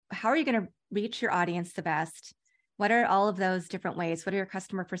how are you going to reach your audience the best? What are all of those different ways? What are your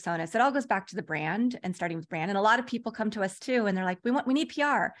customer personas? It all goes back to the brand and starting with brand. And a lot of people come to us too, and they're like, we need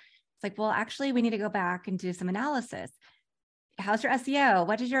PR. It's like, well, actually, we need to go back and do some analysis. How's your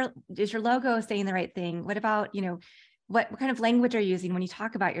SEO? Is your logo saying the right thing? What about, what kind of language are you using when you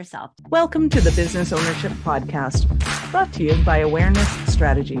talk about yourself? Welcome to the Business Ownership Podcast, brought to you by Awareness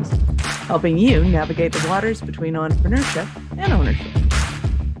Strategies, helping you navigate the waters between entrepreneurship and ownership.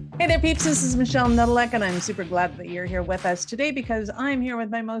 Hey there, peeps. This is Michelle Nudelek, and I'm super glad that you're here with us today because I'm here with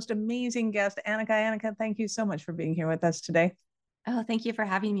my most amazing guest, Anika. Anika, thank you so much for being here with us today. Oh, thank you for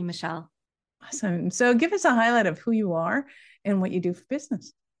having me, Michelle. Awesome. So give us a highlight of who you are and what you do for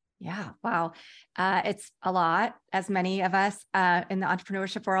business. Yeah. Wow. It's a lot, as many of us in the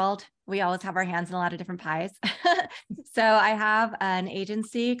entrepreneurship world. We always have our hands in a lot of different pies. So I have an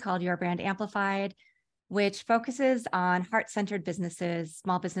agency called Your Brand Amplified, which focuses on heart-centered businesses,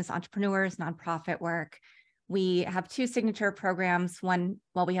 small business entrepreneurs, nonprofit work. We have two signature programs. One,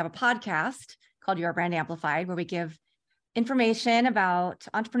 we have a podcast called Your Brand Amplified, where we give information about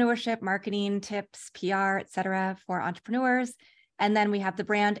entrepreneurship, marketing tips, PR, et cetera, for entrepreneurs. And then we have the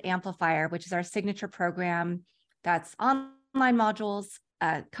Brand Amplifier, which is our signature program that's online modules,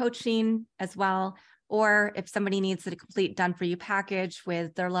 coaching as well, or if somebody needs a complete done-for-you package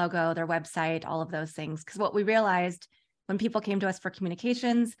with their logo, their website, all of those things. Because what we realized when people came to us for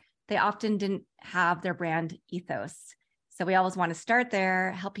communications, they often didn't have their brand ethos. So we always want to start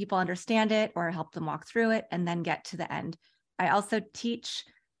there, help people understand it or help them walk through it, and then get to the end. I also teach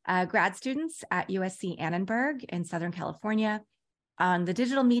grad students at USC Annenberg in Southern California on the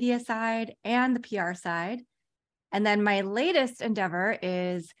digital media side and the PR side. And then my latest endeavor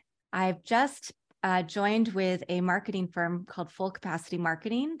is I've just joined with a marketing firm called Full Capacity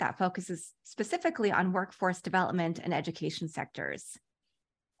Marketing that focuses specifically on workforce development and education sectors.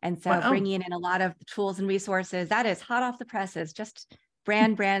 And so bringing in a lot of tools and resources, that is hot off the presses, just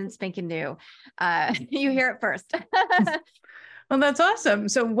brand spanking new. You hear it first. Well, that's awesome.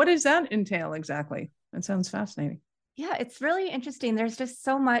 So what does that entail exactly? That sounds fascinating. Yeah, it's really interesting. There's just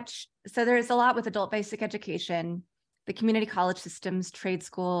so much. So there's a lot with adult basic education, the community college systems, trade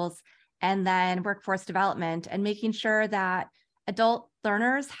schools, and then workforce development, and making sure that adult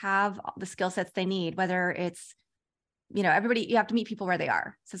learners have the skill sets they need, whether it's, everybody, you have to meet people where they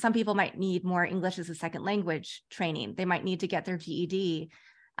are. So some people might need more English as a second language training. They might need to get their GED.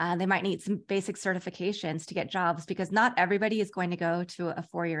 They might need some basic certifications to get jobs, because not everybody is going to go to a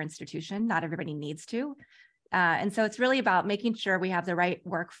four-year institution. Not everybody needs to. And so it's really about making sure we have the right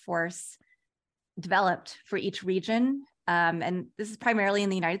workforce developed for each region. And this is primarily in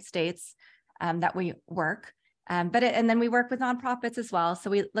the United States that we work. And then we work with nonprofits as well. So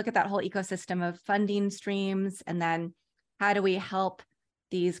we look at that whole ecosystem of funding streams, and then how do we help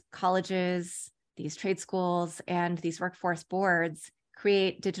these colleges, these trade schools, and these workforce boards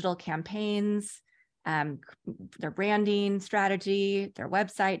create digital campaigns, their branding strategy, their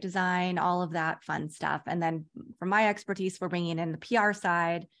website design, all of that fun stuff. And then from my expertise, we're bringing in the PR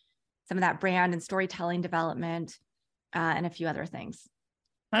side, some of that brand and storytelling development, and a few other things.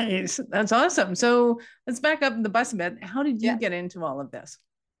 Nice. That's awesome. So let's back up the bus a bit. How did you get into all of this?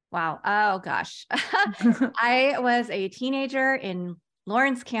 Wow. Oh, gosh. I was a teenager in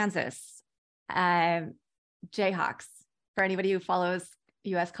Lawrence, Kansas, Jayhawks, for anybody who follows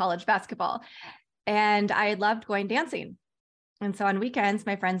U.S. college basketball. And I loved going dancing. And so on weekends,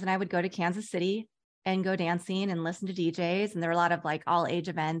 my friends and I would go to Kansas City and go dancing and listen to DJs. And there were a lot of like all age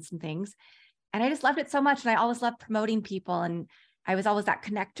events and things. And I just loved it so much. And I always loved promoting people. And I was always that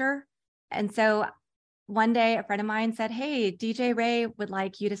connector. And so one day a friend of mine said, "Hey, DJ Ray would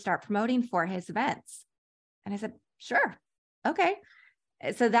like you to start promoting for his events." And I said, "Sure. Okay."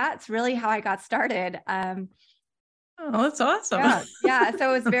 So that's really how I got started. Oh, that's awesome. Yeah. So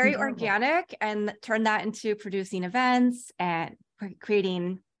it was very organic, and turned that into producing events and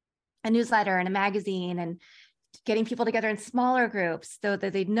creating a newsletter and a magazine, and getting people together in smaller groups so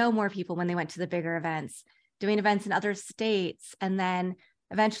that they'd know more people when they went to the bigger events, doing events in other states, and then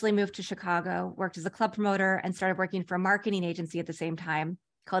eventually moved to Chicago, worked as a club promoter, and started working for a marketing agency at the same time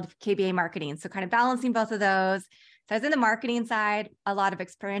called KBA Marketing. So kind of balancing both of those. So I was in the marketing side, a lot of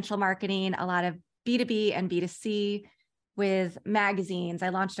experiential marketing, a lot of B2B and B2C with magazines. I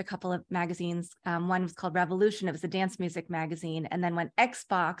launched a couple of magazines. One was called Revolution. It was a dance music magazine. And then when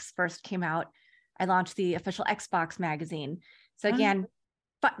Xbox first came out, I launched the official Xbox magazine. So again,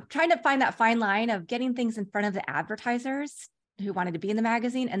 trying to find that fine line of getting things in front of the advertisers who wanted to be in the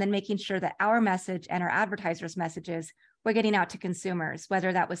magazine, and then making sure that our message and our advertisers' messages were getting out to consumers,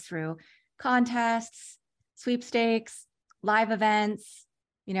 whether that was through contests, sweepstakes, live events,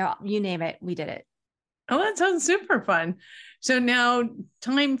 you name it, we did it. Oh, that sounds super fun. So now,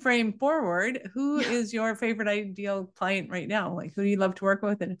 time frame forward, who is your favorite ideal client right now? Like, who do you love to work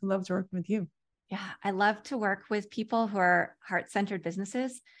with, and who loves working with you? Yeah, I love to work with people who are heart-centered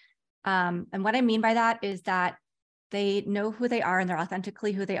businesses. And what I mean by that is that they know who they are and they're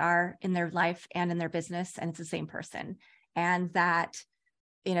authentically who they are in their life and in their business, and it's the same person. And that,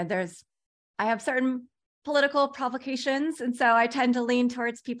 I have certain political provocations. And so I tend to lean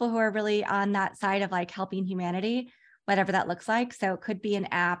towards people who are really on that side of like helping humanity, whatever that looks like. So it could be an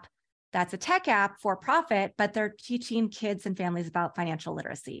app that's a tech app for profit, but they're teaching kids and families about financial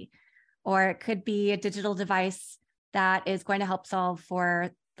literacy. Or it could be a digital device that is going to help solve for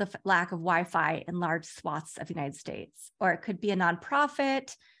the lack of Wi-Fi in large swaths of the United States. Or it could be a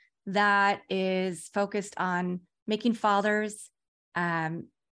nonprofit that is focused on making fathers,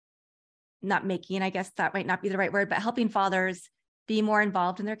 not making, I guess that might not be the right word, but helping fathers be more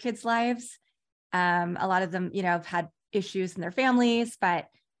involved in their kids' lives. A lot of them, have had issues in their families, but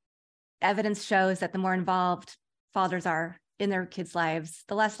evidence shows that the more involved fathers are in their kids' lives,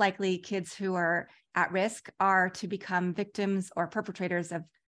 the less likely kids who are at risk are to become victims or perpetrators of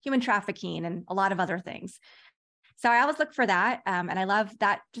human trafficking and a lot of other things. So I always look for that. And I love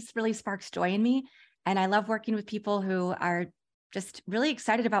that, just really sparks joy in me. And I love working with people who are just really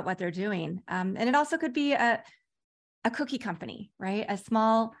excited about what they're doing. And it also could be a cookie company, right? A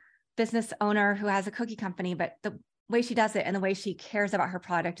small business owner who has a cookie company, but the way she does it and the way she cares about her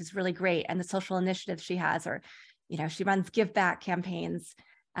product is really great. And the social initiatives she has, or, she runs give back campaigns,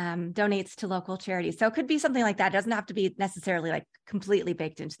 donates to local charities. So it could be something like that. It doesn't have to be necessarily like completely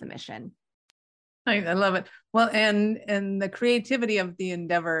baked into the mission. I love it. Well, and the creativity of the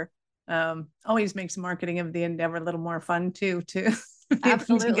endeavor always makes marketing of the endeavor a little more fun too, to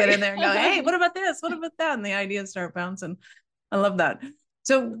people to get Absolutely. in there and go, hey, what about this? What about that? And the ideas start bouncing. I love that.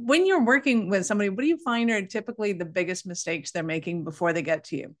 So when you're working with somebody, what do you find are typically the biggest mistakes they're making before they get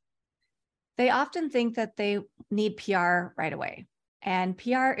to you? They often think that they need PR right away. And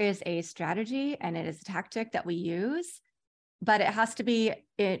PR is a strategy and it is a tactic that we use, but it has to be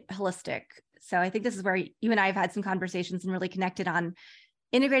holistic. So I think this is where you and I have had some conversations and really connected on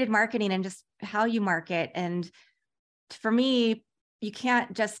integrated marketing and just how you market. And for me, you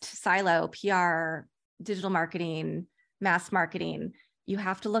can't just silo PR, digital marketing, mass marketing. You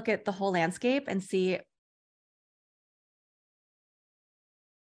have to look at the whole landscape and see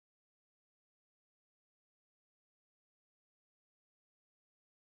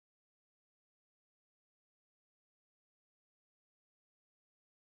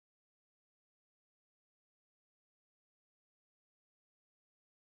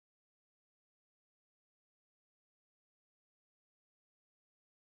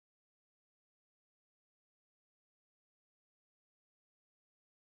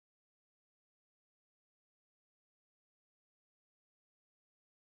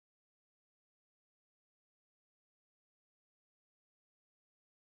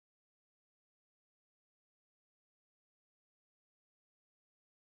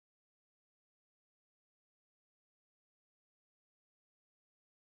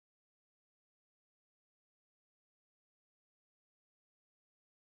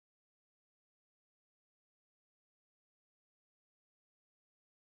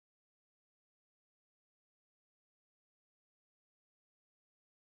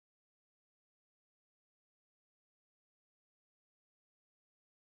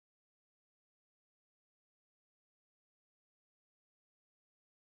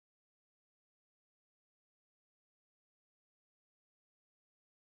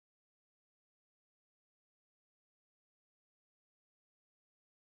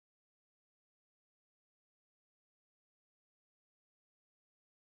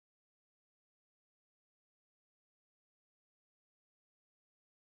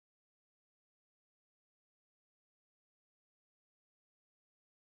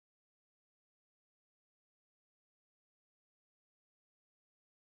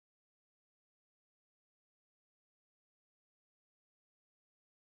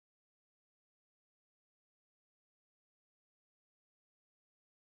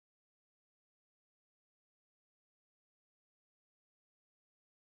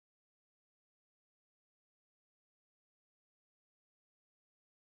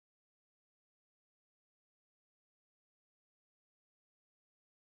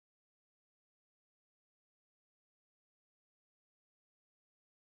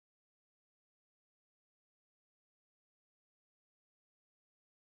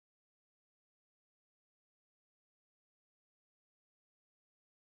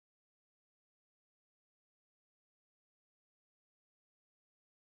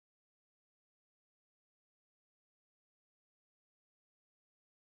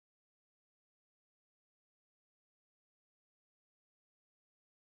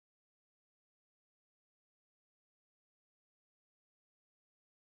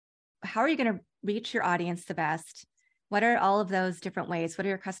how are you going to reach your audience the best? What are all of those different ways? What are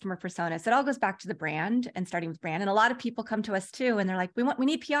your customer personas? It all goes back to the brand and starting with brand. And a lot of people come to us too, and they're like, we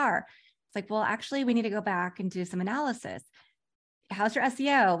need PR. It's like, well, actually, we need to go back and do some analysis. How's your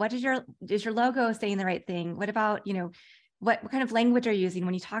SEO? What is your logo saying the right thing? What about, what kind of language are you using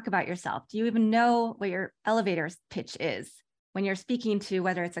when you talk about yourself? Do you even know what your elevator pitch is when you're speaking to,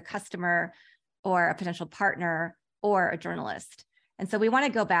 whether it's a customer or a potential partner or a journalist? And so we want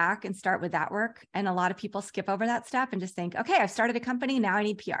to go back and start with that work. And a lot of people skip over that step and just think, okay, I've started a company, now I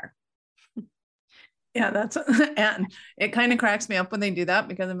need PR. Yeah, and it kind of cracks me up when they do that,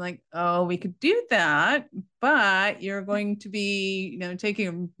 because I'm like, oh, we could do that, but you're going to be, taking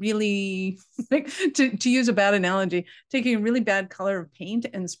a really, to use a bad analogy, taking a really bad color of paint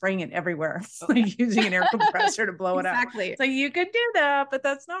and spraying it everywhere, like using an air compressor to blow it out. Exactly. It's like, you could do that, but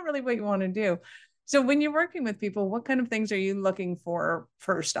that's not really what you want to do. So when you're working with people, what kind of things are you looking for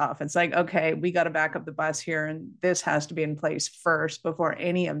first off? It's like, okay, we got to back up the bus here, and this has to be in place first before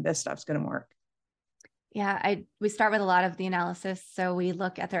any of this stuff's going to work. Yeah, we start with a lot of the analysis. So we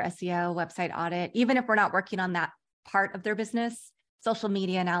look at their SEO, website audit, even if we're not working on that part of their business, social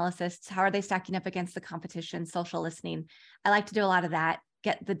media analysis, how are they stacking up against the competition, social listening. I like to do a lot of that,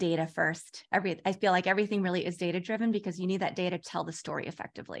 get the data first. I feel like everything really is data driven, because you need that data to tell the story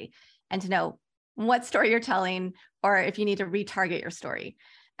effectively and to know what story you're telling, or if you need to retarget your story.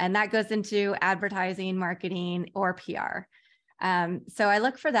 And that goes into advertising, marketing, or PR. So I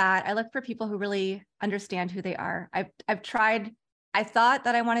look for that. I look for people who really understand who they are. I thought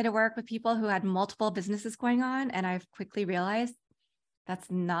that I wanted to work with people who had multiple businesses going on, and I've quickly realized that's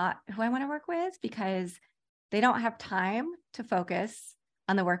not who I want to work with, because they don't have time to focus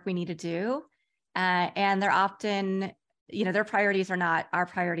on the work we need to do. And they're often, their priorities are not our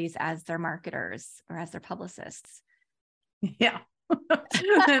priorities as their marketers or as their publicists. Yeah.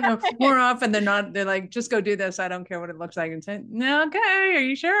 More often than not, they're like, just go do this. I don't care what it looks like. And say, no, okay, are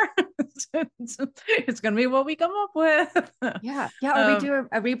you sure? It's going to be what we come up with. Yeah. Or we do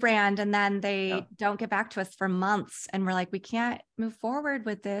a rebrand, and then they don't get back to us for months. And we're like, we can't move forward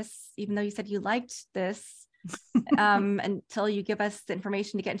with this, even though you said you liked this, until you give us the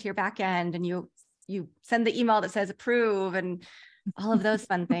information to get into your back end, and you send the email that says approve, and all of those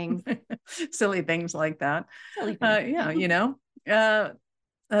fun things. Silly things like that.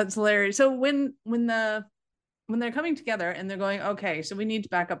 That's hilarious. So when they're coming together and they're going, okay, so we need to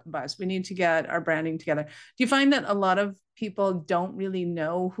back up the bus, we need to get our branding together, do you find that a lot of people don't really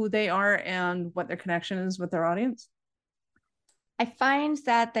know who they are and what their connection is with their audience? I find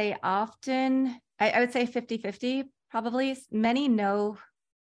that they often, I would say 50-50, probably. Many know,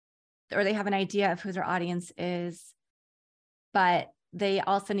 or they have an idea of who their audience is, but they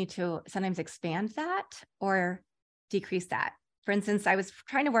also need to sometimes expand that or decrease that. For instance, I was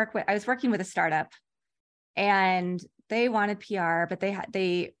working with a startup, and they wanted PR, but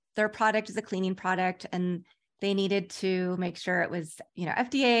their product is a cleaning product, and they needed to make sure it was,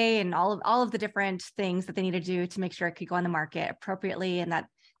 FDA and all of the different things that they needed to do to make sure it could go on the market appropriately, and that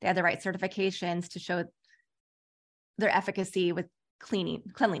they had the right certifications to show their efficacy with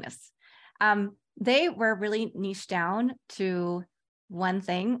cleanliness. They were really niched down to one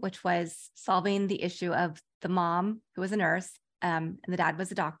thing, which was solving the issue of the mom who was a nurse, and the dad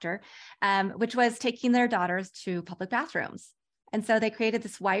was a doctor, which was taking their daughters to public bathrooms. And so they created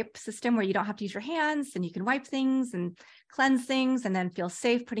this wipe system where you don't have to use your hands, and you can wipe things and cleanse things, and then feel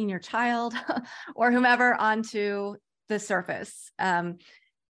safe putting your child or whomever onto the surface.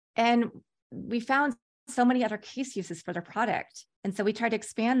 And we found so many other case uses for their product. And so we tried to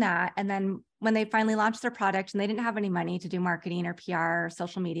expand that. And then when they finally launched their product and they didn't have any money to do marketing or PR or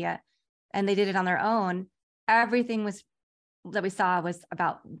social media, and they did it on their own, everything that we saw was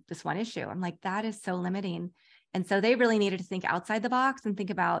about this one issue. I'm like, that is so limiting. And so they really needed to think outside the box and think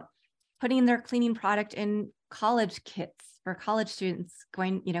about putting their cleaning product in college kits for college students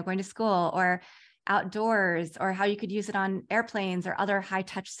going to school, or outdoors, or how you could use it on airplanes or other high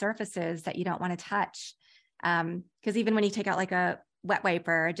touch surfaces that you don't want to touch. Because even when you take out like a wet wipe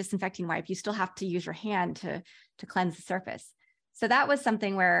or a disinfecting wipe, you still have to use your hand to cleanse the surface. So that was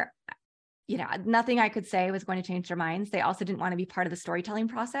something where, nothing I could say was going to change their minds. They also didn't want to be part of the storytelling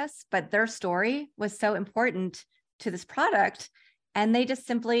process, but their story was so important to this product. And they just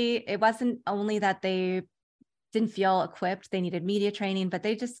it wasn't only that they didn't feel equipped, they needed media training, but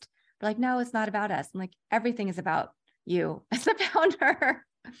they just were like, no, it's not about us. I'm like, everything is about you as the founder.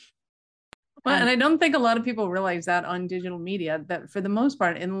 Well, and I don't think a lot of people realize that on digital media, that for the most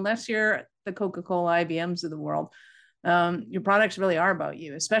part, unless you're the Coca-Cola IBMs of the world, your products really are about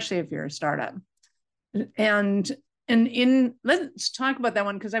you, especially if you're a startup. And And let's talk about that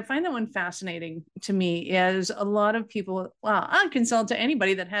one, because I find that one fascinating to me. Is a lot of people, well, I can sell to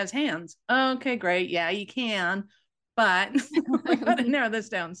anybody that has hands. Okay, great. Yeah, you can. But we got to narrow this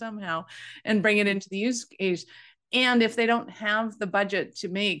down somehow and bring it into the use case. And if they don't have the budget to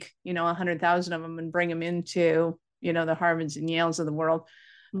make, 100,000 of them and bring them into, the Harvards and Yales of the world,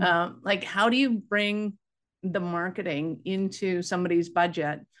 like, how do you bring the marketing into somebody's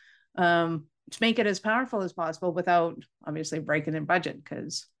budget to make it as powerful as possible without obviously breaking their budget,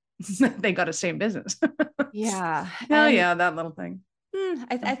 because they got to stay in business? Yeah. Oh, yeah, that little thing.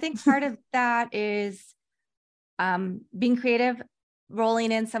 I think part of that is being creative,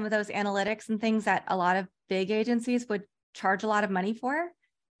 rolling in some of those analytics and things that a lot of big agencies would charge a lot of money for,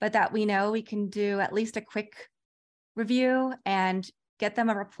 but that we know we can do at least a quick review and get them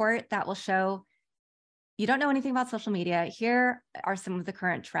a report that will show, you don't know anything about social media. Here are some of the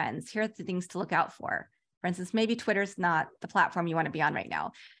current trends. Here are the things to look out for. For instance, maybe Twitter's not the platform you want to be on right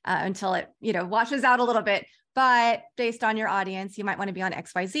now until it, washes out a little bit. But based on your audience, you might want to be on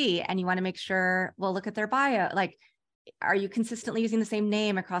XYZ, and you want to make sure, well, look at their bio. Like, are you consistently using the same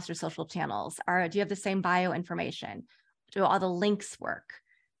name across your social channels? Do you have the same bio information? Do all the links work?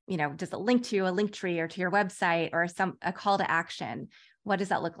 Does it link to a link tree or to your website or a call to action? What does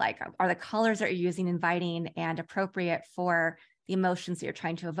that look like? Are the colors that you're using inviting and appropriate for the emotions that you're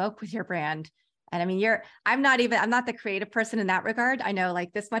trying to evoke with your brand? And I mean, I'm not the creative person in that regard. I know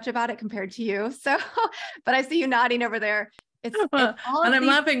like this much about it compared to you. So, but I see you nodding over there. It's all and I'm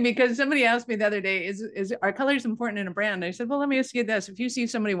laughing because somebody asked me the other day, is are colors important in a brand? I said, well, let me ask you this. If you see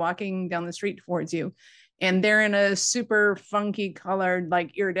somebody walking down the street towards you and they're in a super funky colored,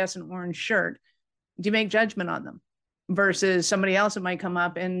 like iridescent orange shirt, do you make judgment on them versus somebody else that might come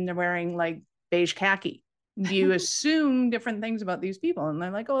up and they're wearing like beige khaki? Do you assume different things about these people? And they're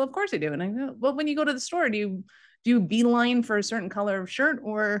like, oh, of course I do. And I go, well, when you go to the store, do you beeline for a certain color of shirt,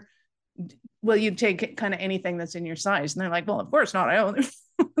 or will you take kind of anything that's in your size? And they're like, well, of course not. I own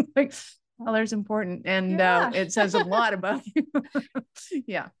like, color's important. And it says a lot about you.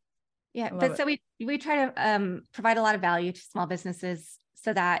 Yeah. Yeah. But so we try to provide a lot of value to small businesses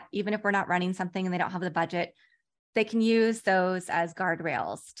so that even if we're not running something and they don't have the budget, they can use those as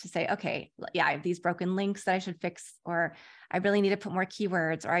guardrails to say, okay, yeah, I have these broken links that I should fix, or I really need to put more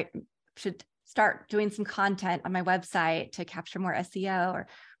keywords, or I should start doing some content on my website to capture more SEO, or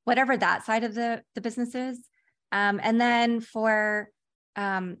whatever that side of the business is. And then for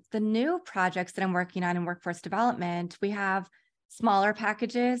the new projects that I'm working on in workforce development, we have smaller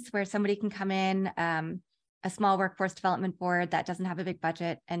packages where somebody can come in, a small workforce development board that doesn't have a big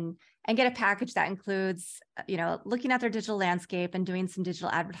budget, and get a package that includes, looking at their digital landscape and doing some digital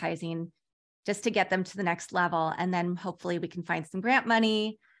advertising just to get them to the next level. And then hopefully we can find some grant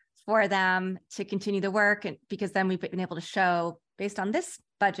money for them to continue the work. And because then we've been able to show, based on this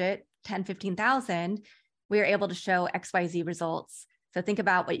budget, 10, 15,000, we are able to show XYZ results. So think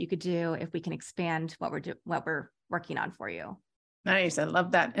about what you could do if we can expand what we're working on for you. Nice. I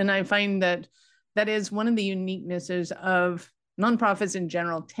love that. And I find that is one of the uniquenesses of nonprofits in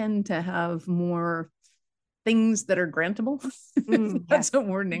general, tend to have more things that are grantable. That's a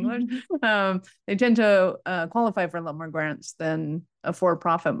word in English. They tend to qualify for a lot more grants than a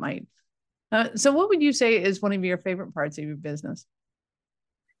for-profit might. So what would you say is one of your favorite parts of your business?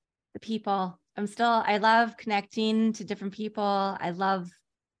 The people. I love connecting to different people. That's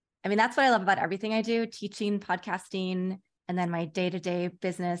what I love about everything I do, teaching, podcasting, and then my day-to-day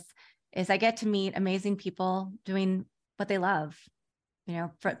business is I get to meet amazing people doing what they love,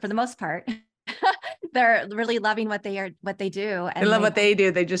 for the most part. They're really loving what they do. And they love what they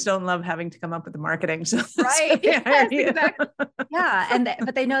do. They just don't love having to come up with the marketing. So right. Yes, exactly. Yeah.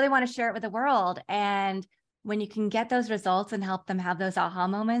 But they know they want to share it with the world. And when you can get those results and help them have those aha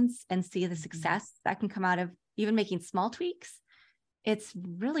moments and see the success that can come out of even making small tweaks, it's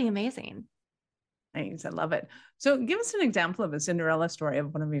really amazing. Thanks. I love it. So give us an example of a Cinderella story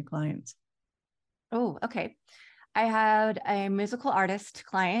of one of your clients. Oh, okay. I had a musical artist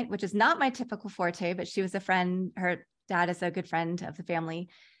client, which is not my typical forte, but she was a friend. Her dad is a good friend of the family.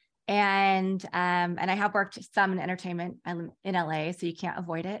 And I have worked some in entertainment in LA, so you can't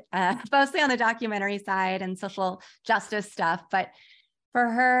avoid it, mostly on the documentary side and social justice stuff. But for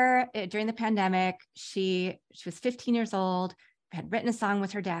her, during the pandemic, she was 15 years old, had written a song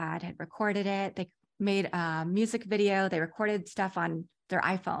with her dad, had recorded it. They made a music video. They recorded stuff on their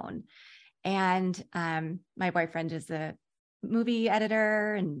iPhone. And my boyfriend is a movie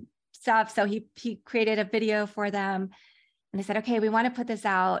editor and stuff. So he created a video for them. And they said, okay, we want to put this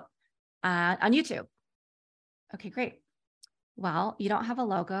out on YouTube. Okay, great. well, you don't have a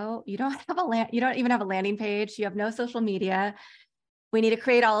logo. You don't have you don't even have a landing page. You have no social media. We need to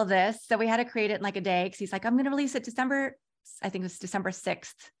create all of this. So we had to create it in like a day. Cause he's like, I'm going to release it I think it was December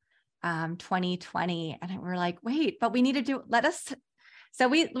 6th, 2020. And we're like, wait, but we need to so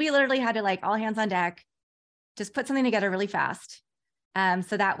we literally had to like all hands on deck, just put something together really fast.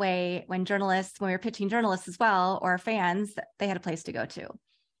 So that way when we were pitching journalists as well, or fans, they had a place to go to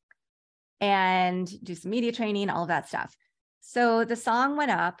and do some media training, all of that stuff. So the song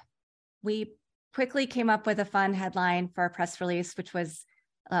went up. We quickly came up with a fun headline for our press release, which was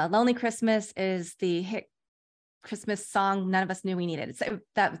Lonely Christmas is the hit Christmas song none of us knew we needed. So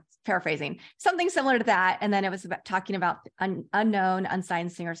that was paraphrasing, something similar to that. And then it was about talking about unknown,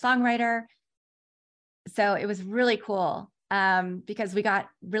 unsigned singer-songwriter. So it was really cool because we got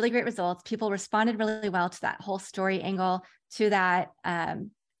really great results. People responded really well to that whole story angle, to that,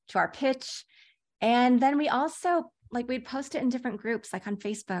 to our pitch. And then we also, like, we'd post it in different groups, like on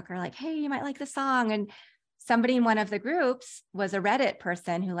Facebook, or like, hey, you might like the song. And somebody in one of the groups was a Reddit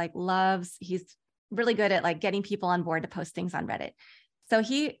person who like he's really good at like getting people on board to post things on Reddit. So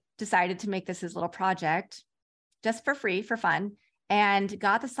he decided to make this his little project just for free, for fun, and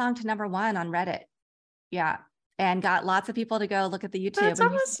got the song to #1 on Reddit. Yeah. And got lots of people to go look at the YouTube. That's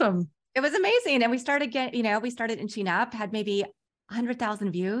awesome. It was amazing. And we started we started inching up, had maybe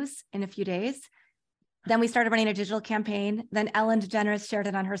 100,000 views in a few days. Then we started running a digital campaign. Then Ellen DeGeneres shared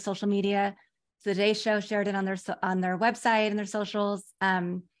it on her social media. The Today Show shared it on their website and their socials.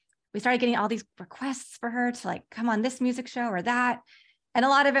 We started getting all these requests for her to like come on this music show or that. And a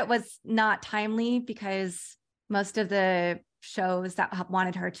lot of it was not timely because most of the shows that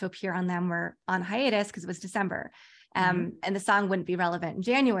wanted her to appear on them were on hiatus because it was December. And the song wouldn't be relevant in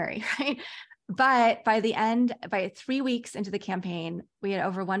January, right? But by 3 weeks into the campaign, we had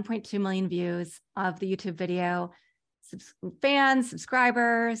over 1.2 million views of the YouTube video, fans,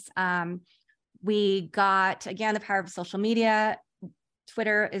 subscribers. We got, again, the power of social media.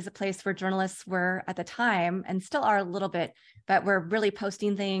 Twitter is a place where journalists were at the time and still are a little bit, but we're really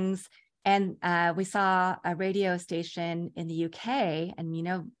posting things. And we saw a radio station in the UK, and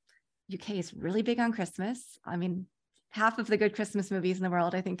UK is really big on Christmas. I mean, half of the good Christmas movies in the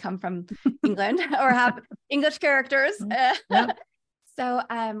world, I think, come from England or have English characters. Yep. So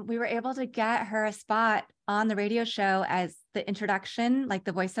we were able to get her a spot on the radio show as the introduction, like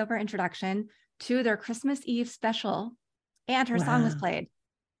the voiceover introduction to their Christmas Eve special, and her song was played.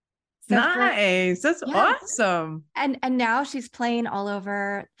 So nice. That's awesome. And now she's playing all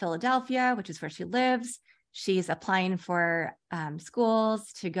over Philadelphia, which is where she lives. She's applying for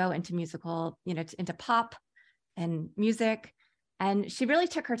schools to go into musical, into pop and music. And she really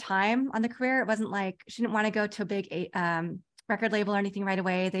took her time on the career. It wasn't like she didn't want to go to a big record label or anything right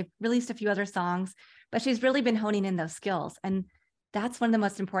away. They've released a few other songs, but she's really been honing in those skills. And that's one of the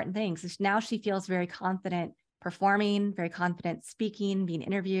most important things. Is now she feels very confident performing, very confident speaking, being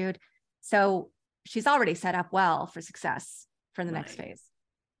interviewed. So she's already set up well for success for the next phase.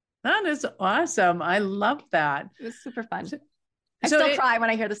 That is awesome. I love that. It was super fun. I still cry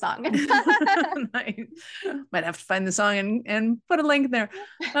when I hear the song. Might have to find the song and put a link there.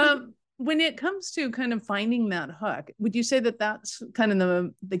 When it comes to kind of finding that hook, would you say that that's kind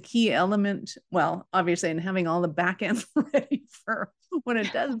of the key element? Well, obviously, and having all the back end ready for when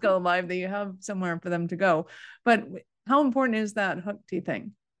it does go live, that you have somewhere for them to go. But how important is that hook, do you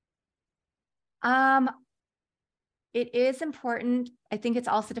think? It is important. I think it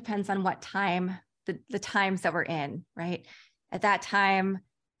also depends on what time, the times that we're in, right? At that time,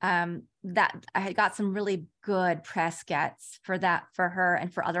 that I had got some really good press gets for her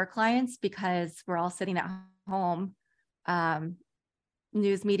and for other clients, because we're all sitting at home.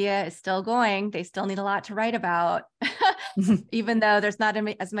 News media is still going. They still need a lot to write about, even though there's not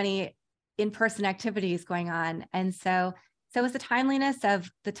as many in-person activities going on. And so it was the timeliness of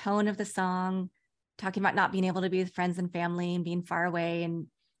the tone of the song, talking about not being able to be with friends and family and being far away, and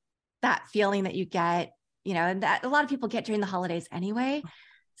that feeling that you get, and that a lot of people get during the holidays anyway.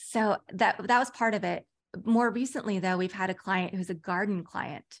 So that was part of it. More recently, though, we've had a client who's a garden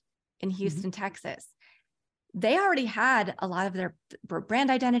client in Houston, Texas. They already had a lot of their brand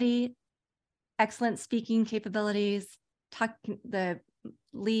identity, excellent speaking capabilities. The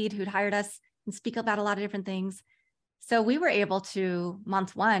lead who'd hired us and speak about a lot of different things. So we were able to,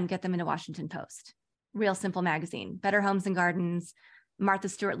 month 1, get them into Washington Post, Real Simple Magazine, Better Homes and Gardens, Martha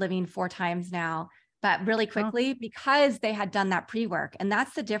Stewart Living 4 times now, but really quickly, because they had done that pre-work. And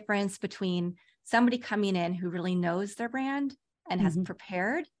that's the difference between somebody coming in who really knows their brand and has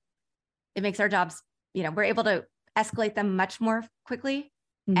prepared. It makes our jobs, we're able to escalate them much more quickly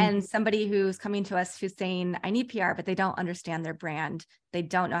And somebody who's coming to us who's saying, I need PR, but they don't understand their brand. They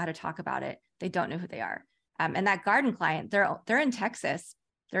don't know how to talk about it. They don't know who they are. And that garden client, they're in Texas,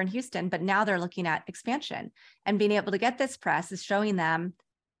 they're in Houston, but now they're looking at expansion, and being able to get this press is showing them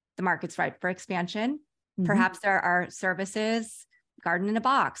the market's ripe for expansion. Perhaps there are services, garden in a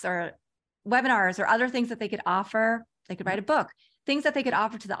box, or webinars, or other things that they could offer. They could write a book, things that they could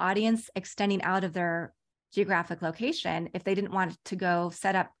offer to the audience, extending out of their geographic location if they didn't want to go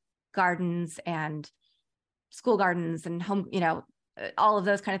set up gardens and school gardens and home, all of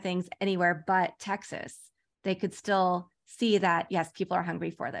those kind of things anywhere but Texas. They could still see that, yes, people are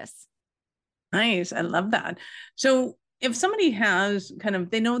hungry for this. Nice. I love that. So if somebody has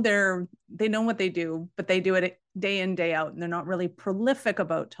they know what they do, but they do it day in, day out, and they're not really prolific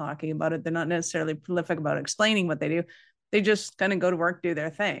about talking about it. They're not necessarily prolific about explaining what they do. They just kind of go to work, do their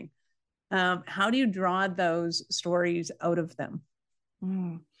thing. How do you draw those stories out of them?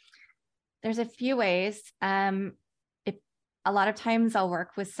 There's a few ways. A lot of times I'll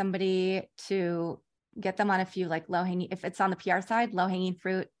work with somebody to get them on a few low-hanging, if it's on the PR side, low-hanging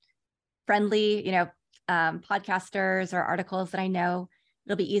fruit, friendly, podcasters or articles that I know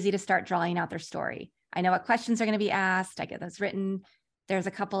it'll be easy to start drawing out their story. I know what questions are going to be asked. I get those written. There's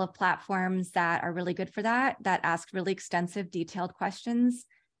a couple of platforms that are really good for that ask really extensive, detailed questions.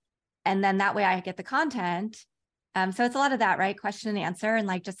 And then that way I get the content. So it's a lot of that, right? Question and answer,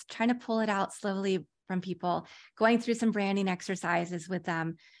 and just trying to pull it out slowly from people, going through some branding exercises with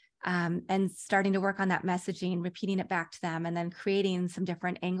them, and starting to work on that messaging, repeating it back to them, and then creating some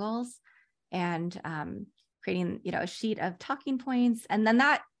different angles and creating, a sheet of talking points. And then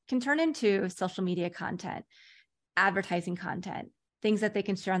that can turn into social media content, advertising content, things that they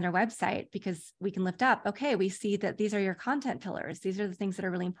can share on their website, because we can lift up, okay, we see that these are your content pillars. These are the things that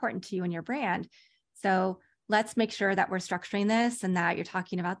are really important to you and your brand. So let's make sure that we're structuring this and that you're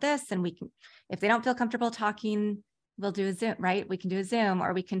talking about this. And we can, if they don't feel comfortable talking, we'll do a Zoom, right? We can do a Zoom,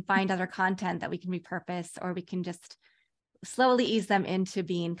 or we can find other content that we can repurpose, or we can just slowly ease them into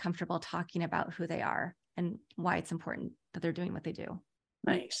being comfortable talking about who they are and why it's important that they're doing what they do.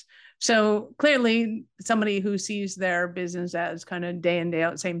 Nice. So clearly somebody who sees their business as kind of day in, day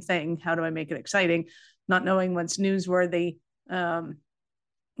out, same thing. How do I make it exciting? Not knowing what's newsworthy.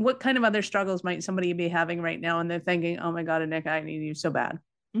 What kind of other struggles might somebody be having right now? And they're thinking, oh my God, Anika, I need you so bad.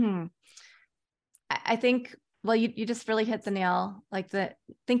 I think, well, you just really hit the nail,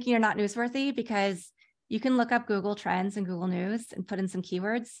 thinking you're not newsworthy, because you can look up Google Trends and Google News and put in some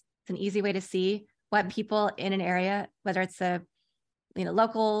keywords. It's an easy way to see what people in an area, whether it's a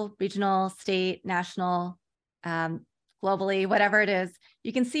local, regional, state, national, globally, whatever it is,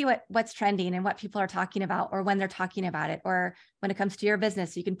 you can see what's trending and what people are talking about, or when they're talking about it. Or when it comes to your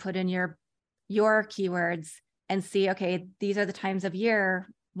business, you can put in your keywords and see, okay, these are the times of year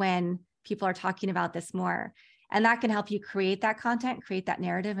when people are talking about this more. And that can help you create that content, create that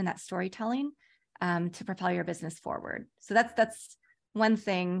narrative and that storytelling to propel your business forward. So that's one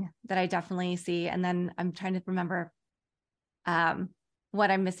thing that I definitely see. And then I'm trying to remember what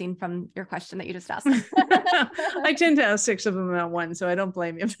I'm missing from your question that you just asked. I tend to ask 6 of them at once, so I don't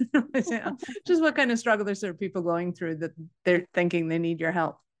blame you. Just what kind of struggles are people going through that they're thinking they need your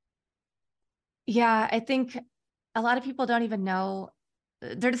help? Yeah, I think a lot of people don't even know.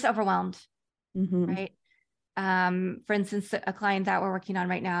 They're just overwhelmed, right? For instance, a client that we're working on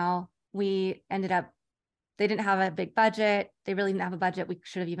right now, they didn't have a big budget. They really didn't have a budget we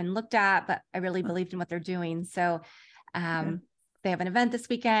should have even looked at, but I really believed in what they're doing. So they have an event this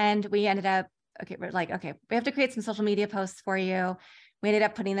weekend. We ended up, we're like, okay, we have to create some social media posts for you. We ended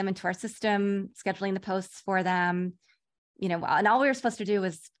up putting them into our system, scheduling the posts for them, and all we were supposed to do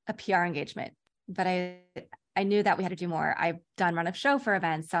was a PR engagement, but I knew that we had to do more. I've done run of show for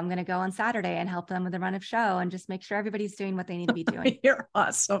events. So I'm going to go on Saturday and help them with the run of show and just make sure everybody's doing what they need to be doing. You're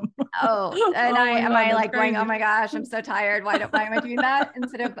awesome. Oh, and am I like crazy. going, oh my gosh, I'm so tired. Why am I doing that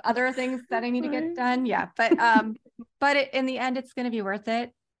instead of other things that I need to get done? Yeah. But in the end, it's going to be worth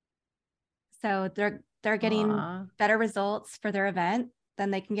it. So they're getting better results for their event.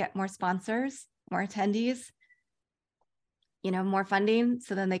 Then they can get more sponsors, more attendees, more funding.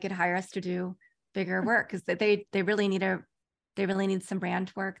 So then they could hire us to do bigger work, because they really need some brand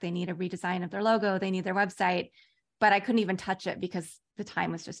work. They need a redesign of their logo. They need their website, but I couldn't even touch it because the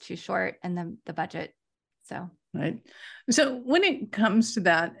time was just too short and the budget. So, right. So when it comes to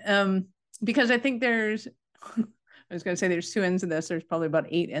that, because I think I was going to say there's 2 ends to this. There's probably about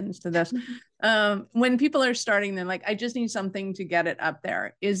 8 ends to this. When people are starting, they're like, I just need something to get it up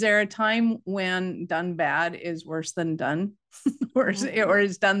there. Is there a time when done bad is worse than done, or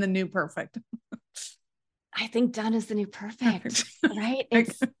is done the new perfect? I think done is the new perfect, right?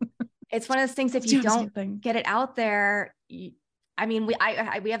 It's one of those things, if you don't get it out there, I mean,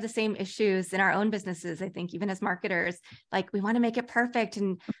 we have the same issues in our own businesses. I think even as marketers, like we want to make it perfect.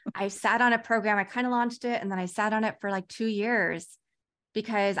 And I sat on a program, I kind of launched it, and then I sat on it for like 2 years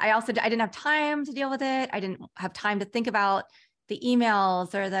because I didn't have time to deal with it. I didn't have time to think about the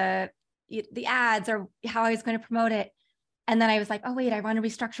emails or the ads or how I was going to promote it. And then I was like, oh, wait, I want to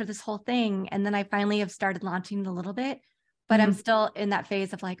restructure this whole thing. And then I finally have started launching a little bit, but I'm still in that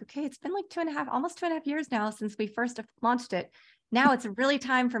phase of like, okay, it's been like almost 2.5 years now since we first launched it. Now it's really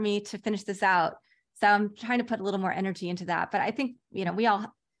time for me to finish this out. So I'm trying to put a little more energy into that. But I think,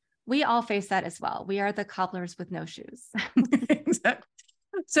 we all face that as well. We are the cobblers with no shoes. Exactly.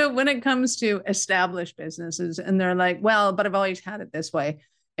 So when it comes to established businesses and they're like, well, but I've always had it this way.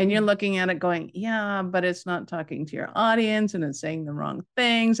 And you're looking at it going, yeah, but it's not talking to your audience and it's saying the wrong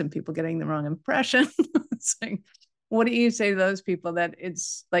things and people getting the wrong impression. It's like, what do you say to those people that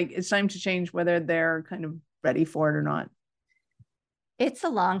it's like, it's time to change, whether they're kind of ready for it or not? It's a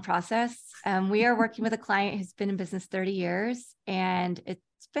long process. We are working with a client who's been in business 30 years, and it's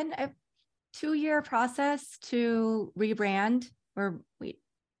been a 2-year process to rebrand, or we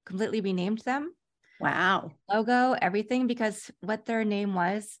completely renamed them. Wow. Logo, everything, because what their name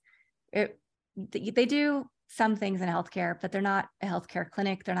was, they do some things in healthcare, but they're not a healthcare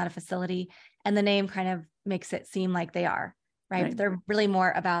clinic. They're not a facility. And the name kind of makes it seem like they are, right? They're really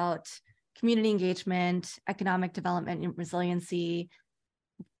more about community engagement, economic development and resiliency,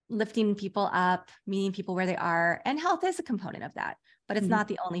 lifting people up, meeting people where they are. And health is a component of that, but it's not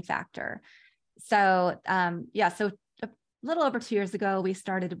the only factor. So so a little over 2 years ago, we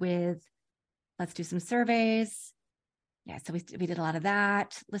started with, let's do some surveys. Yeah, so we did a lot of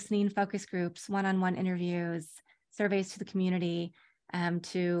that, listening, focus groups, one-on-one interviews, surveys to the community,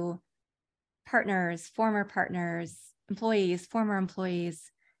 to partners, former partners, employees, former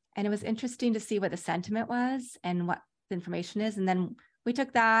employees. And it was interesting to see what the sentiment was and what the information is. And then we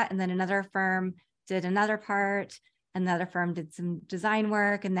took that, and then another firm did another part, another firm did some design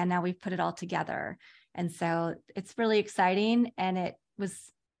work, and then now we've put it all together. And so it's really exciting, and it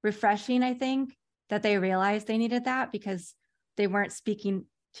was refreshing, I think, that they realized they needed that, because they weren't speaking,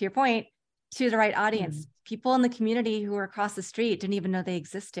 to your point, to the right audience. People in the community who were across the street didn't even know they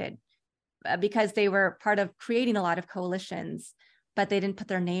existed, because they were part of creating a lot of coalitions, but they didn't put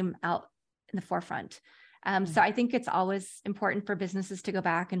their name out in the forefront. So I think it's always important for businesses to go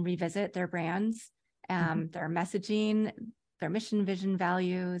back and revisit their brands, their messaging, their mission, vision,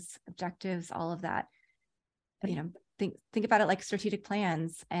 values, objectives, all of that. Think about it like strategic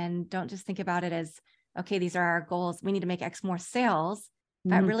plans, and don't just think about it as, okay, these are our goals, we need to make X more sales,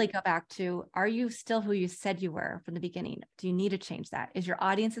 but really go back to, are you still who you said you were from the beginning? Do you need to change that? Is your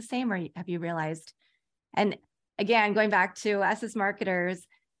audience the same, or have you realized? And again, going back to us as marketers,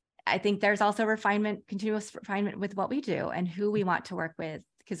 I think there's also continuous refinement with what we do and who we want to work with,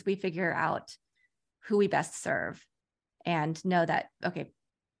 because we figure out who we best serve and know that, okay,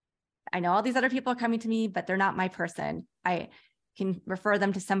 I know all these other people are coming to me, but they're not my person. I can refer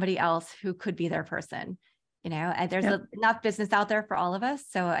them to somebody else who could be their person, and there's enough business out there for all of us.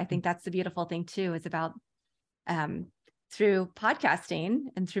 So I think that's the beautiful thing too, is about through podcasting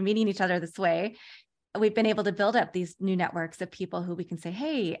and through meeting each other this way, we've been able to build up these new networks of people who we can say,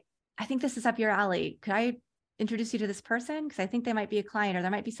 hey, I think this is up your alley. Could I introduce you to this person? Because I think they might be a client, or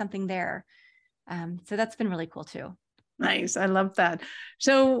there might be something there. So that's been really cool too. Nice. I love that.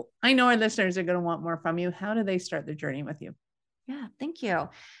 So I know our listeners are going to want more from you. How do they start their journey with you? Yeah, thank you.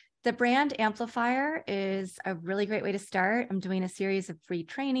 The Brand Amplifier is a really great way to start. I'm doing a series of free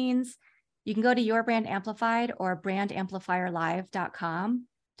trainings. You can go to Your Brand Amplified or brandamplifierlive.com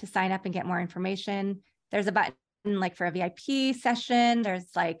to sign up and get more information. There's a button like for a VIP session.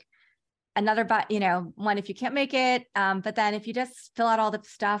 There's like another button, one if you can't make it. But then if you just fill out all the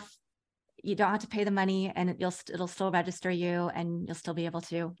stuff, you don't have to pay the money, and it'll still register you, and you'll still be able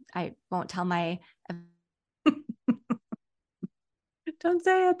to. I won't tell my. Don't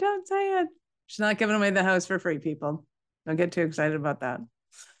say it. Don't say it. She's not giving away the house for free, people. Don't get too excited about that.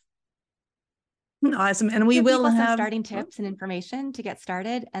 Awesome. And we will have some starting tips and information to get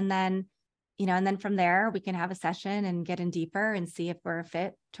started. And then, from there, we can have a session and get in deeper and see if we're a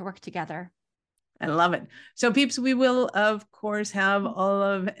fit to work together. I love it. So peeps, we will, of course, have all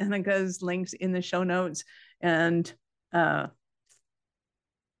of Anika's links in the show notes. And,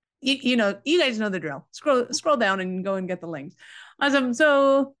 you guys know the drill. Scroll down and go and get the links. Awesome.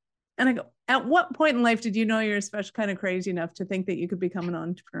 So, Anika, at what point in life did you know you're special, kind of crazy enough to think that you could become an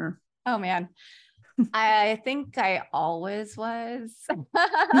entrepreneur? Oh, man. I think I always was.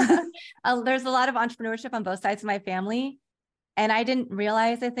 There's a lot of entrepreneurship on both sides of my family. And I didn't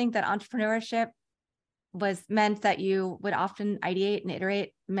realize, I think, that entrepreneurship was meant that you would often ideate and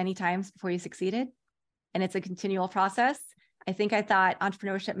iterate many times before you succeeded. And it's a continual process. I think I thought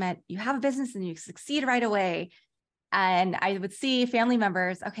entrepreneurship meant you have a business and you succeed right away. And I would see family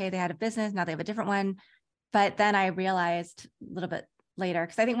members, okay, they had a business, now they have a different one. But then I realized a little bit later,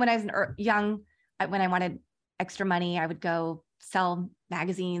 because I think when I was young, when I wanted extra money, I would go sell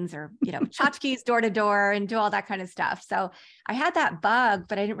magazines or, tchotchkes door to door and do all that kind of stuff. So I had that bug,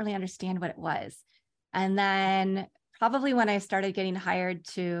 but I didn't really understand what it was. And then probably when I started getting hired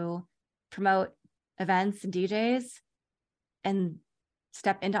to promote events and DJs and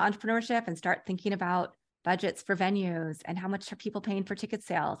step into entrepreneurship and start thinking about budgets for venues and how much are people paying for ticket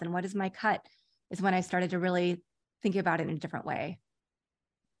sales and what is my cut, is when I started to really think about it in a different way.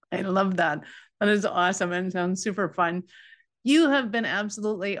 I love that. That is awesome and sounds super fun. You have been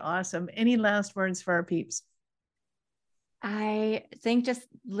absolutely awesome. Any last words for our peeps? I think just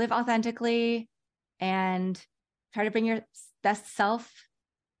live authentically and try to bring your best self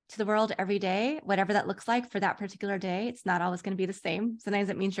to the world every day, whatever that looks like for that particular day. It's not always going to be the same. Sometimes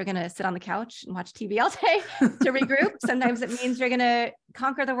it means you're going to sit on the couch and watch TV all day to regroup. Sometimes it means you're going to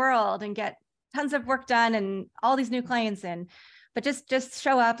conquer the world and get tons of work done and all these new clients in. But just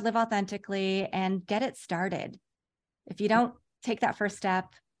show up, live authentically, and get it started. If you don't take that first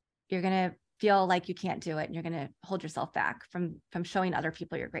step, you're going to feel like you can't do it, and you're going to hold yourself back from showing other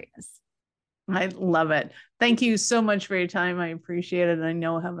people your greatness. I love it. Thank you so much for your time. I appreciate it. And I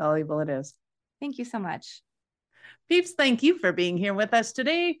know how valuable it is. Thank you so much. Peeps, thank you for being here with us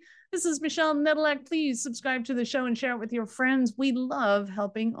today. This is Michelle Nedelec. Please subscribe to the show and share it with your friends. We love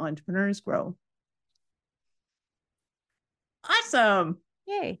helping entrepreneurs grow. Awesome.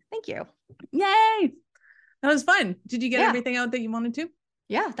 Yay. Thank you. Yay. That was fun. Did you get everything out that you wanted to?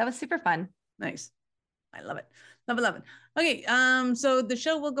 Yeah, that was super fun. Nice. I love it. Love it, love it. Okay. So the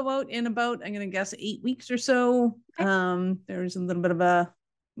show will go out in about, I'm going to guess 8 weeks or so. Okay. There's a little bit of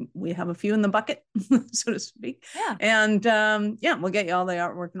we have a few in the bucket, so to speak. Yeah. And we'll get you all the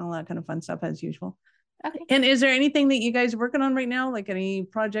artwork and all that kind of fun stuff as usual. Okay. And is there anything that you guys are working on right now? Like any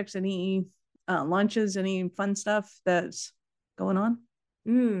projects, launches, any fun stuff that's going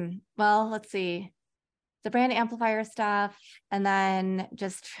on? Well, let's see. The brand amplifier stuff, and then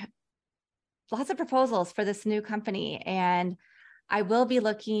just lots of proposals for this new company. And I will be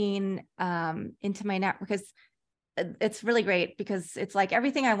looking into my network, because it's really great, because it's like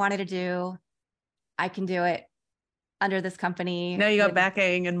everything I wanted to do, I can do it under this company. Now you got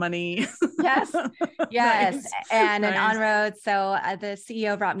backing and money. Yes. Yes. Nice. And an on-road. So the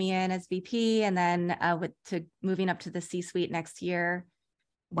CEO brought me in as VP, and then to moving up to the C-suite next year.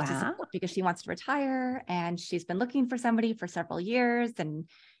 Wow. Because she wants to retire, and she's been looking for somebody for several years. And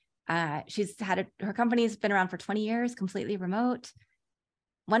she's had her company's been around for 20 years, completely remote.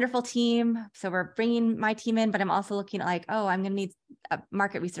 Wonderful team. So we're bringing my team in, but I'm also looking at like, oh, I'm going to need a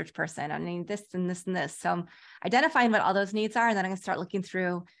market research person. I need this and this and this. So I'm identifying what all those needs are. And then I'm going to start looking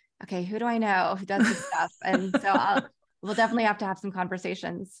through, okay, who do I know who does this stuff? And so we'll definitely have to have some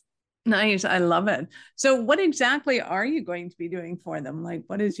conversations. Nice. I love it. So what exactly are you going to be doing for them? Like,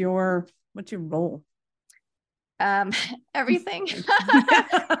 what's your role? Everything. So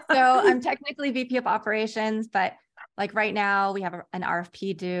I'm technically VP of operations, but like right now we have an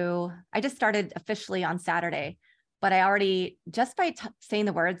RFP due. I just started officially on Saturday, but I already, just by saying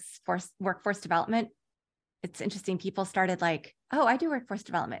the words for workforce development, it's interesting. People started like, oh, I do workforce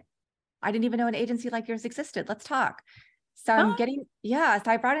development. I didn't even know an agency like yours existed. Let's talk. So I'm getting, so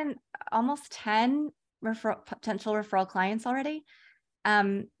I brought in almost 10 potential referral clients already,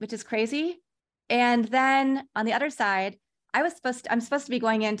 which is crazy. And then on the other side, I'm supposed to be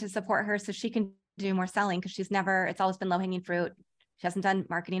going in to support her so she can do more selling, because it's always been low hanging fruit. She hasn't done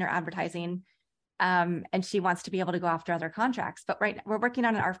marketing or advertising. And she wants to be able to go after other contracts. But we're working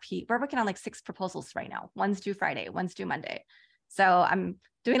on an RFP. We're working on like 6 proposals right now. One's due Friday, one's due Monday. So I'm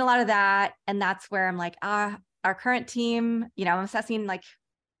doing a lot of that. And that's where I'm like, our current team, I'm assessing like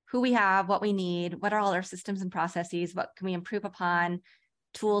who we have, what we need, what are all our systems and processes, what can we improve upon,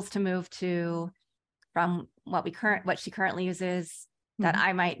 tools to move to from what she currently uses that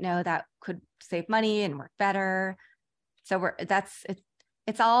I might know that could save money and work better. So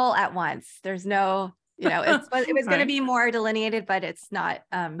it's all at once. There's no, it was going to be more delineated, but it's not.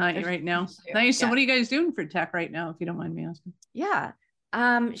 Not right now. Nice. So what are you guys doing for tech right now, if you don't mind me asking? Yeah.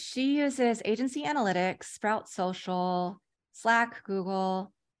 She uses Agency Analytics, Sprout Social, Slack,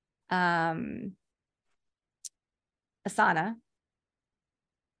 Google, Asana.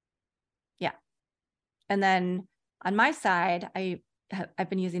 Yeah. And then on my side, I've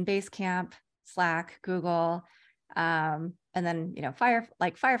been using Basecamp, Slack, Google, and then,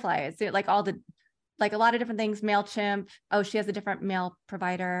 Firefly, it's like a lot of different things, MailChimp. Oh, she has a different mail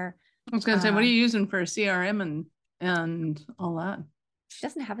provider. I was going to say, what are you using for CRM and all that? She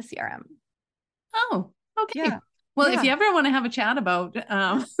doesn't have a CRM. Oh, okay. Yeah. Well, if you ever want to have a chat about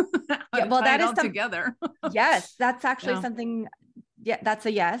how to tie it all together. Yes, that's actually something. Yeah, that's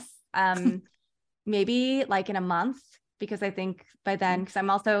a yes. Maybe like in a month, because I think by then, because I'm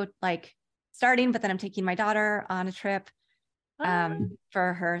also like starting, but then I'm taking my daughter on a trip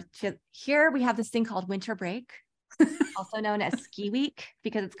for her. Here we have this thing called winter break, also known as ski week,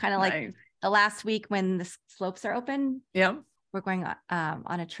 because it's kind of like the last week when the slopes are open. Yeah. We're going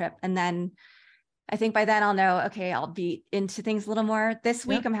on a trip. And then I think by then I'll know, okay, I'll be into things a little more. This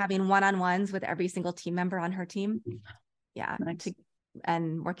week I'm having one-on-ones with every single team member on her team. Yeah. Nice.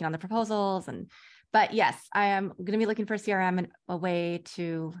 And working on the proposals. But yes, I am going to be looking for CRM and a way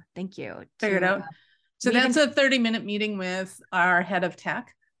to, thank you. Figure it out. So that's a 30-minute meeting with our head of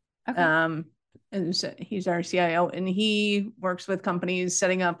tech. Okay. And so he's our CIO, and he works with companies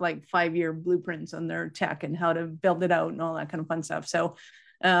setting up like 5-year blueprints on their tech and how to build it out and all that kind of fun stuff. So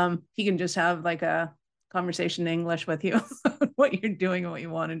he can just have like a conversation in English with you, what you're doing and what you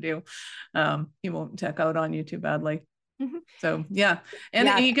want to do. He won't tech out on you too badly. Mm-hmm. So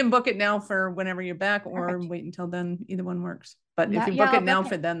and you can book it now for whenever you're back, or wait until then. Either one works. But if you book it now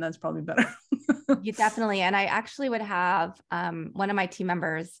for then, that's probably better. You definitely. And I actually would have one of my team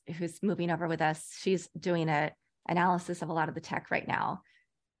members who's moving over with us. She's doing an analysis of a lot of the tech right now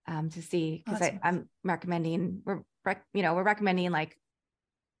to see, because I'm recommending, we're recommending like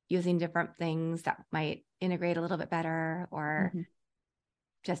using different things that might integrate a little bit better, or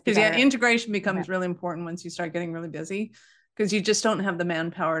just because integration becomes really important once you start getting really busy, because you just don't have the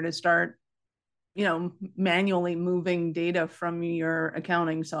manpower to start manually moving data from your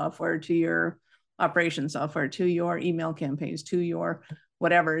accounting software to your operations software to your email campaigns to your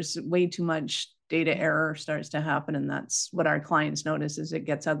whatever's. Way too much data error starts to happen, and that's what our clients notice, is it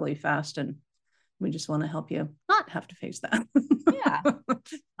gets ugly fast, and we just want to help you not have to face that. Yeah.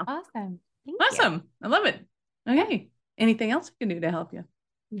 Awesome. Awesome. You. I love it. Okay. Anything else we can do to help you?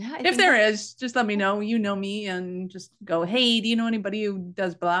 No, if there is, just let me know. You know me, and just go, hey, do you know anybody who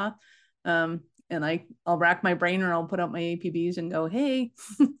does blah? And I'll rack my brain, or I'll put out my APBs and go, hey,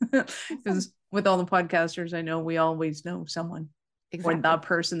 because with all the podcasters, I know we always know someone or the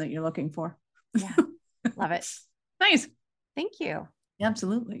person that you're looking for. Yeah. Love it. Nice. Thank you.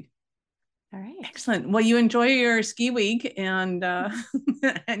 Absolutely. All right. Excellent. Well, you enjoy your ski week and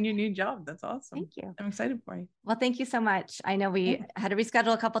and your new job. That's awesome. Thank you. I'm excited for you. Well, thank you so much. I know we had to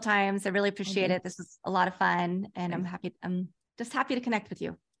reschedule a couple of times. I really appreciate it. This was a lot of fun, and I'm just happy to connect with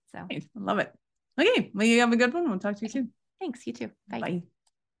you. So I love it. Okay. Well, you have a good one. We'll talk to you soon. Thanks. You too. Bye. Bye.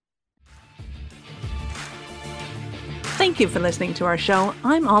 Thank you for listening to our show.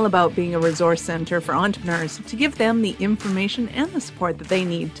 I'm all about being a resource center for entrepreneurs to give them the information and the support that they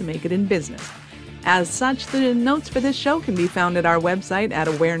need to make it in business. As such, the notes for this show can be found at our website at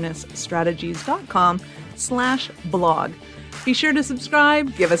awarenessstrategies.com/blog. Be sure to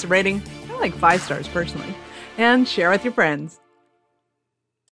subscribe, give us a rating. I like 5 stars personally, and share with your friends.